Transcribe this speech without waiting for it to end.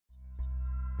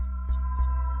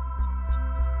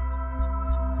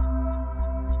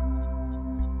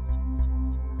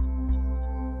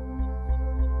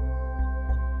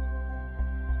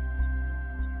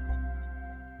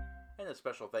a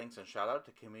special thanks and shout out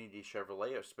to Community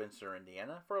Chevrolet of Spencer,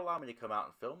 Indiana for allowing me to come out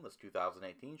and film this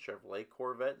 2018 Chevrolet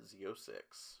Corvette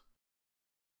Z06.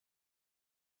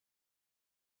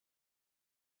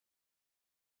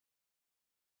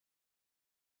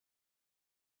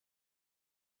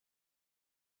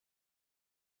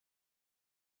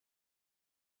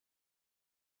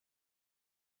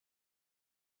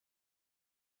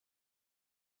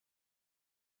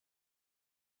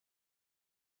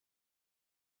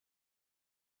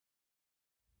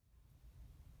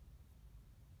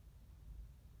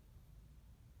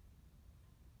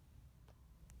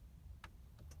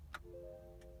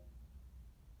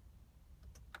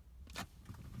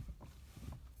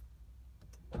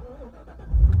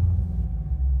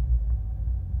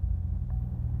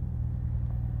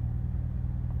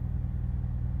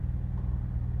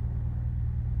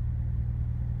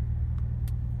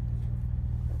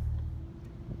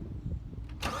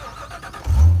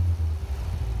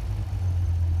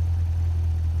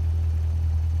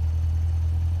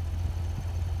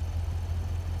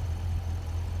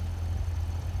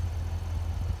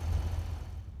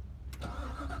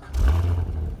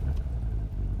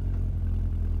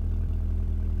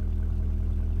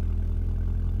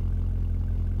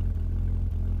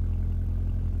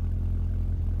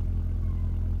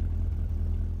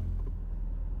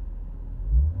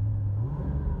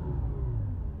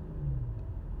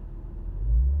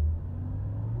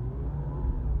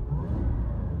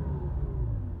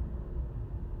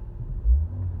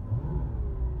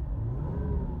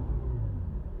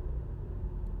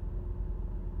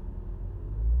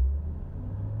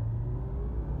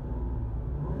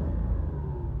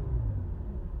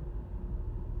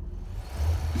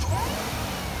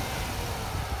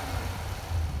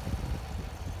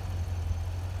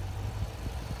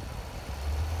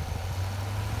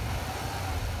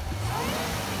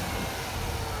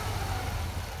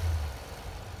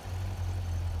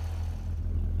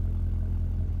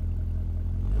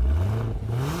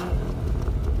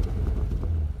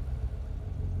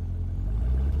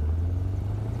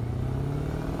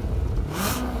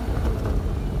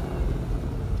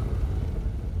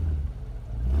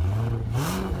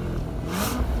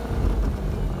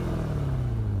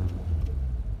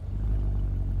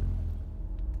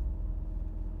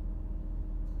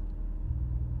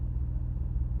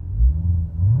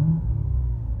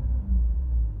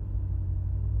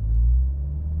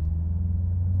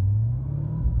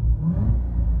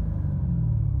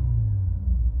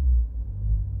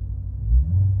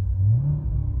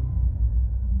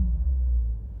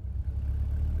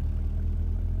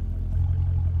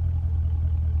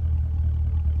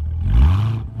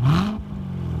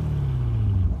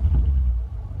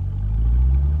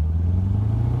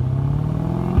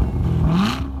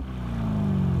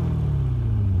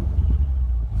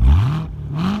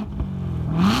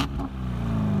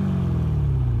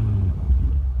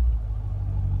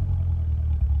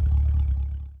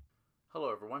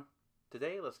 Hello everyone.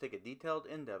 Today let's take a detailed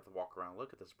in-depth walk-around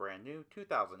look at this brand new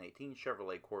 2018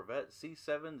 Chevrolet Corvette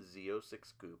C7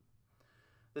 Z06 Coupe.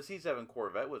 The C7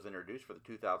 Corvette was introduced for the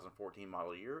 2014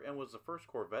 model year and was the first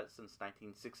Corvette since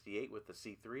 1968 with the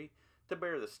C3 to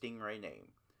bear the Stingray name.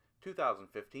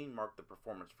 2015 marked the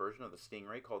performance version of the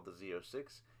Stingray called the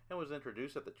Z06 and was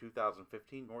introduced at the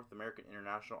 2015 North American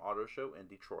International Auto Show in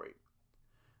Detroit.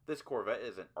 This Corvette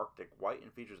is in Arctic white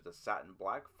and features the satin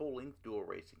black full-length dual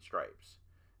racing stripes.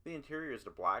 The interior is the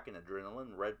black and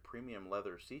adrenaline red premium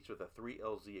leather seats with a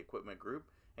 3LZ equipment group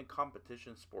and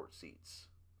competition sport seats.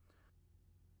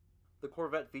 The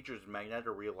Corvette features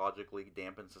magnetorheologically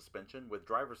dampened suspension with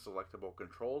driver selectable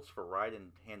controls for ride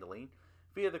and handling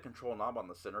via the control knob on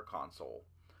the center console.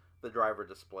 The driver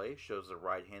display shows the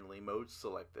ride handling modes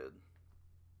selected.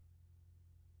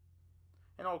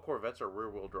 And all Corvettes are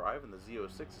rear-wheel drive, and the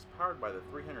Z06 is powered by the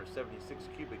 376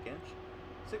 cubic inch,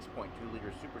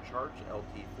 6.2-liter supercharged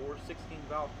LT4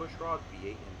 16-valve pushrod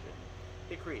V8 engine.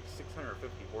 It creates 650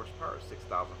 horsepower at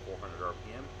 6,400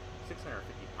 RPM, 650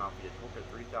 pound-feet of torque at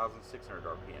 3,600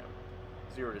 RPM.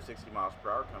 0 to 60 miles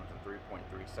per hour comes in 3.3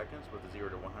 seconds, with a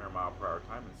 0 to 100 mile per hour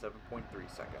time in 7.3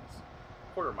 seconds.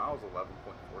 Quarter mile is 11.4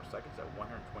 seconds at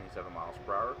 127 miles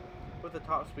per hour, with the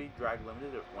top speed drag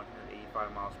limited at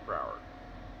 185 miles per hour.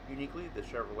 Uniquely, the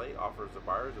Chevrolet offers the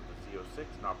buyers of the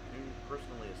Z06 an opportunity to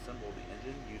personally assemble the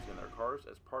engine used in their cars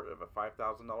as part of a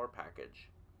 $5,000 package.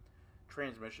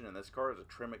 Transmission in this car is a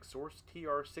Tremec Source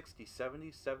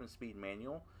TR6070 7-speed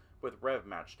manual with rev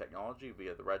match technology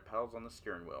via the red pedals on the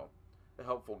steering wheel. A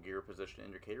helpful gear position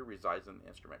indicator resides in the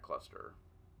instrument cluster.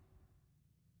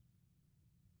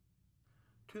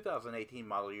 2018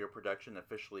 model year production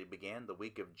officially began the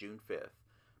week of June 5th.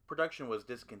 Production was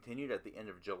discontinued at the end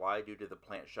of July due to the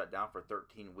plant shutdown for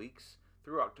 13 weeks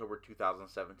through October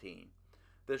 2017.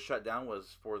 This shutdown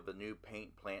was for the new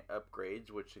paint plant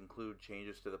upgrades, which include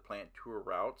changes to the plant tour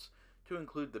routes to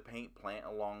include the paint plant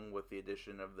along with the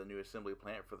addition of the new assembly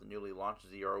plant for the newly launched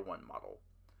ZR1 model.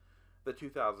 The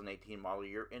 2018 model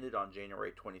year ended on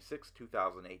January 26,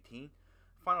 2018.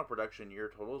 Final production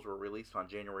year totals were released on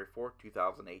January 4,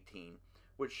 2018,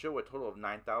 which show a total of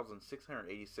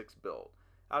 9,686 built.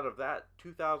 Out of that,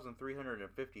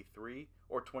 2,353,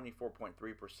 or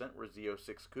 24.3%, were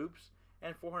Z06 Coupes,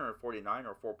 and 449,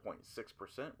 or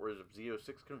 4.6%, were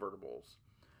Z06 convertibles.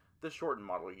 This shortened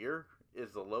model year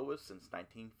is the lowest since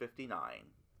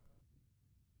 1959.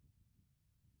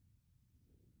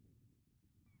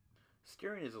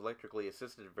 Steering is electrically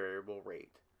assisted variable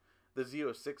rate. The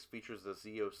Z06 features the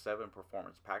Z07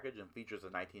 performance package and features a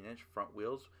 19-inch front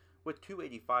wheels with two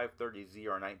 85/30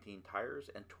 ZR19 tires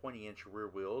and 20-inch rear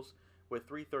wheels with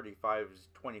three 35/25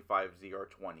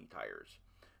 ZR20 tires.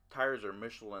 Tires are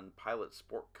Michelin Pilot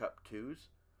Sport Cup 2s.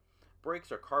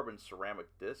 Brakes are carbon ceramic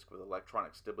disc with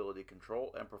electronic stability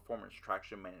control and performance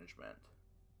traction management.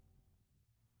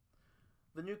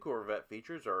 The new Corvette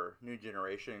features are new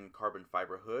generation carbon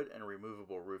fiber hood and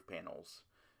removable roof panels.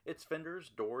 Its fenders,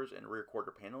 doors, and rear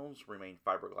quarter panels remain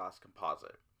fiberglass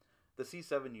composite. The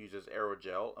C7 uses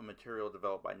aerogel, a material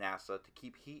developed by NASA to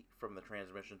keep heat from the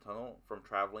transmission tunnel from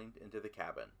traveling into the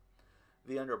cabin.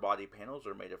 The underbody panels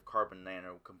are made of carbon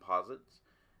nanocomposites,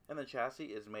 and the chassis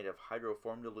is made of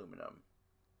hydroformed aluminum.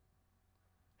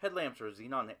 Headlamps are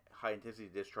xenon high-intensity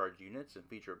discharge units and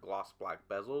feature gloss black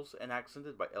bezels and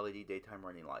accented by LED daytime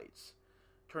running lights.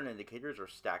 Turn indicators are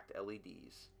stacked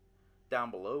LEDs. Down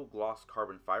below, gloss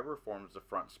carbon fiber forms the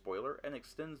front spoiler and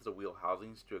extends the wheel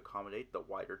housings to accommodate the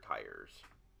wider tires.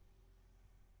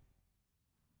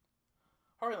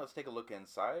 Alright, let's take a look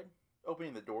inside.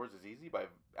 Opening the doors is easy by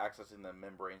accessing the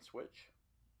membrane switch.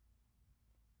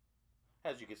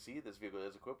 As you can see, this vehicle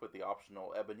is equipped with the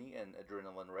optional Ebony and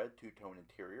Adrenaline Red two-tone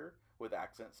interior with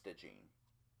accent stitching.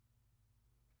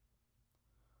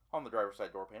 On the driver's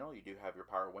side door panel, you do have your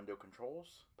power window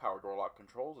controls, power door lock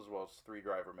controls, as well as 3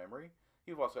 driver memory.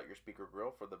 You've also got your speaker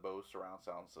grille for the Bose surround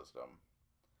sound system.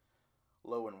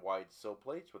 Low and wide sill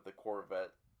plates with the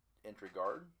Corvette entry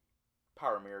guard.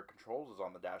 Power mirror controls is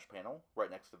on the dash panel,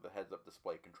 right next to the heads-up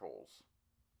display controls.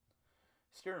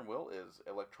 Steering wheel is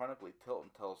electronically tilt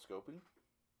and telescoping.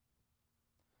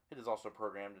 It is also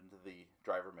programmed into the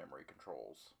driver memory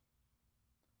controls.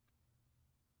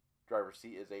 Driver's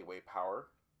seat is 8-way power.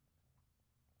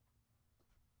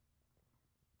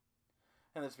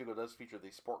 And this vehicle does feature the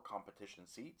Sport Competition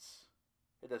seats.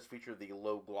 It does feature the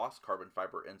low gloss carbon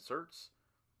fiber inserts.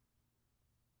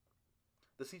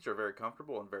 The seats are very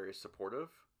comfortable and very supportive.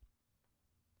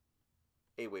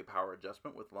 8-way power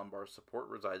adjustment with lumbar support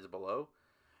resides below,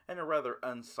 and a rather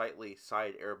unsightly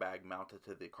side airbag mounted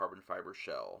to the carbon fiber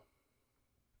shell.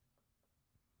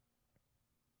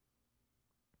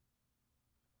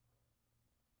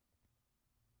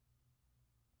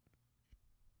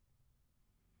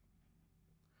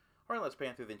 Alright, let's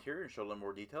pan through the interior and show a little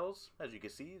more details. As you can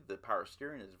see, the power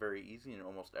steering is very easy and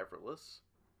almost effortless.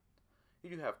 You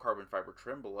do have carbon fiber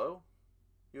trim below.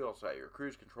 You also have your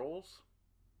cruise controls,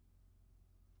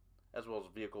 as well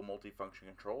as vehicle multifunction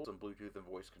controls and Bluetooth and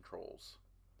voice controls.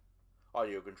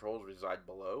 Audio controls reside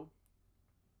below.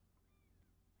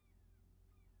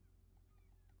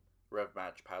 Rev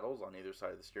match paddles on either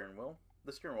side of the steering wheel.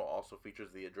 The steering wheel also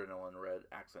features the Adrenaline Red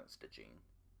accent stitching.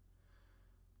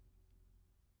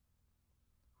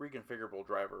 Reconfigurable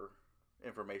driver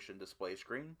information display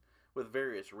screen with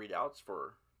various readouts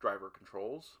for driver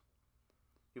controls.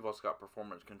 You've also got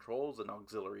performance controls and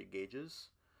auxiliary gauges.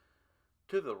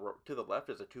 To the left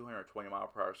is a 220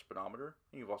 mph speedometer,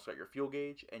 and you've also got your fuel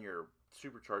gauge and your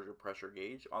supercharger pressure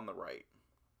gauge on the right.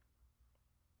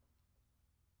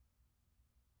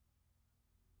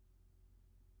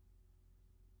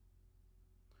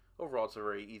 Overall, it's a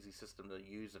very easy system to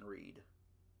use and read.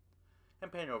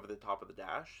 And panning over the top of the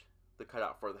dash, the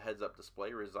cutout for the heads-up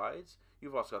display resides.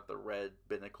 You've also got the red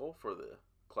binnacle for the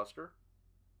cluster.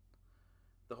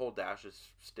 The whole dash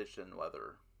is stitched in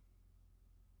leather.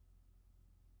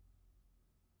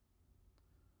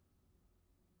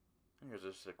 And here's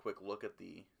just a quick look at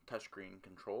the touchscreen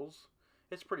controls.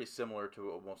 It's pretty similar to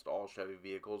almost all Chevy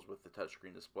vehicles with the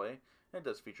touchscreen display. And it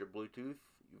does feature Bluetooth.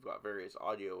 You've got various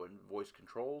audio and voice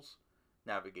controls,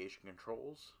 navigation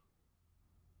controls,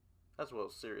 as well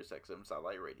as SiriusXM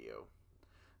satellite radio.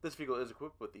 This vehicle is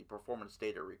equipped with the performance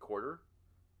data recorder.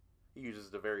 It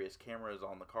uses the various cameras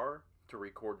on the car to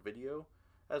record video,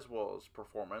 as well as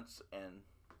performance and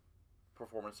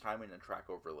performance timing and track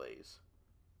overlays.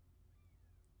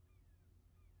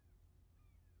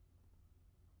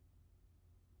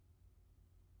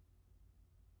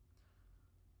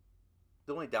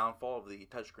 The only downfall of the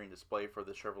touchscreen display for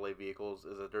the Chevrolet vehicles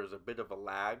is that there's a bit of a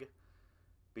lag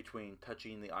between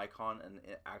touching the icon and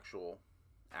actual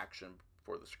action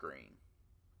for the screen.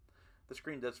 The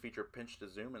screen does feature pinch to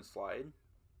zoom and slide.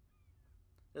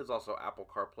 It is also Apple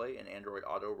CarPlay and Android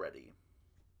Auto ready.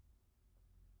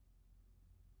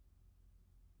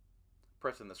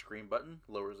 Pressing the screen button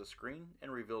lowers the screen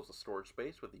and reveals the storage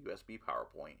space with the USB power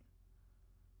point.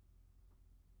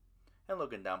 And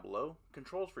looking down below,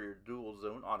 controls for your dual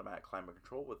zone automatic climate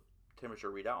control with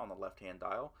temperature readout on the left hand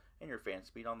dial and your fan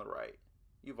speed on the right.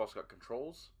 You've also got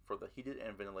controls for the heated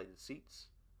and ventilated seats.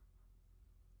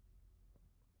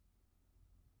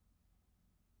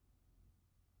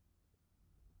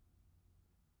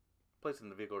 Placing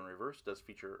the vehicle in reverse does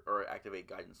feature or activate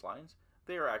guidance lines.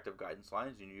 They are active guidance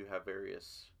lines, and you have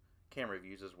various camera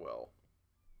views as well.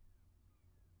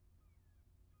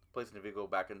 Placing the vehicle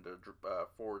back into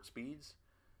forward speeds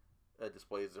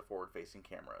displays the forward-facing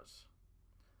cameras.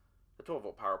 The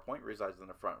 12-volt power point resides in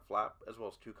the front flap, as well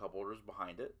as two cup holders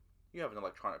behind it. You have an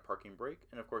electronic parking brake,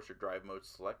 and of course your drive mode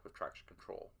select with traction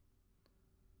control.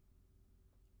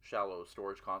 Shallow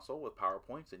storage console with power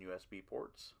points and USB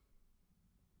ports.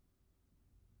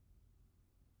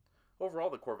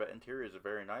 Overall, the Corvette interior is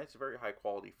very nice, very high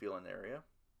quality feeling area.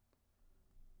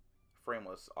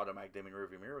 Frameless automatic dimming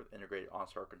rearview mirror with integrated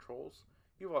OnStar controls.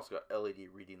 You've also got LED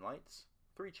reading lights,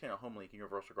 3-channel HomeLink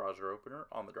universal garage door opener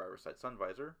on the driver's side sun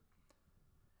visor,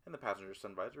 and the passenger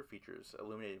sun visor features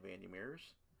illuminated vanity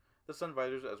mirrors. The sun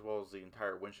visors, as well as the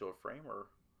entire windshield frame, are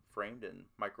framed in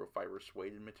microfiber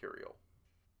suede material.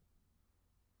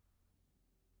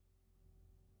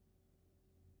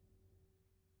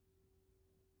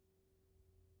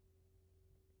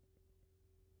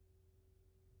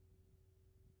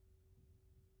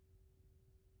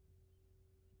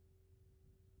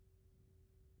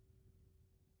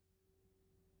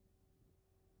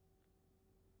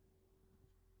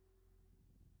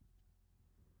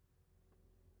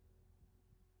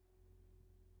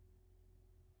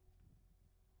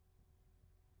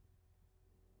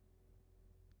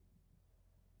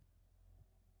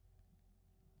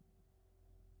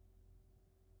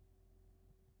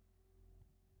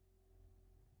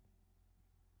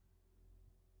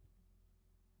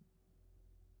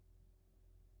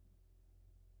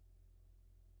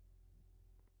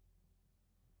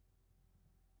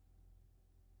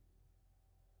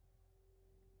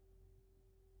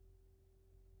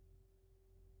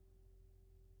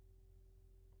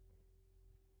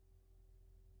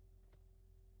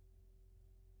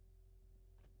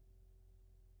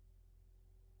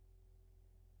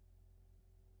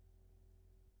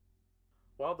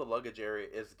 While the luggage area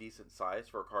is decent size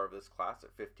for a car of this class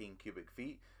at 15 cubic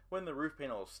feet, when the roof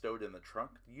panel is stowed in the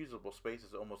trunk, the usable space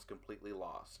is almost completely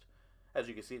lost. As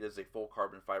you can see, it is a full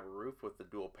carbon fiber roof with the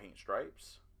dual paint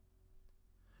stripes.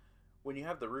 When you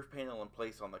have the roof panel in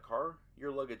place on the car,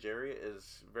 your luggage area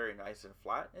is very nice and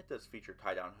flat. It does feature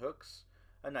tie-down hooks,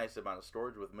 a nice amount of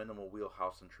storage with minimal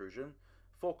wheelhouse intrusion,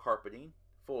 full carpeting,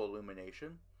 full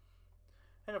illumination,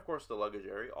 and of course the luggage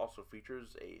area also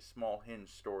features a small hinge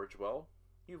storage well.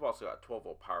 You've also got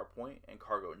 12-volt power point and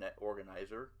cargo net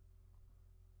organizer.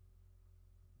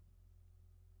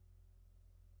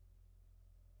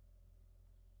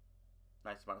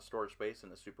 Nice amount of storage space in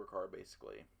the supercar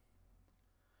basically.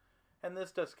 And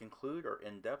this does conclude our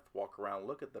in-depth walk-around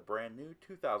look at the brand new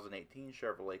 2018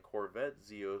 Chevrolet Corvette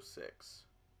Z06.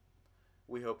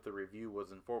 We hope the review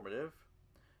was informative,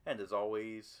 and as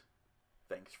always,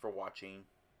 thanks for watching.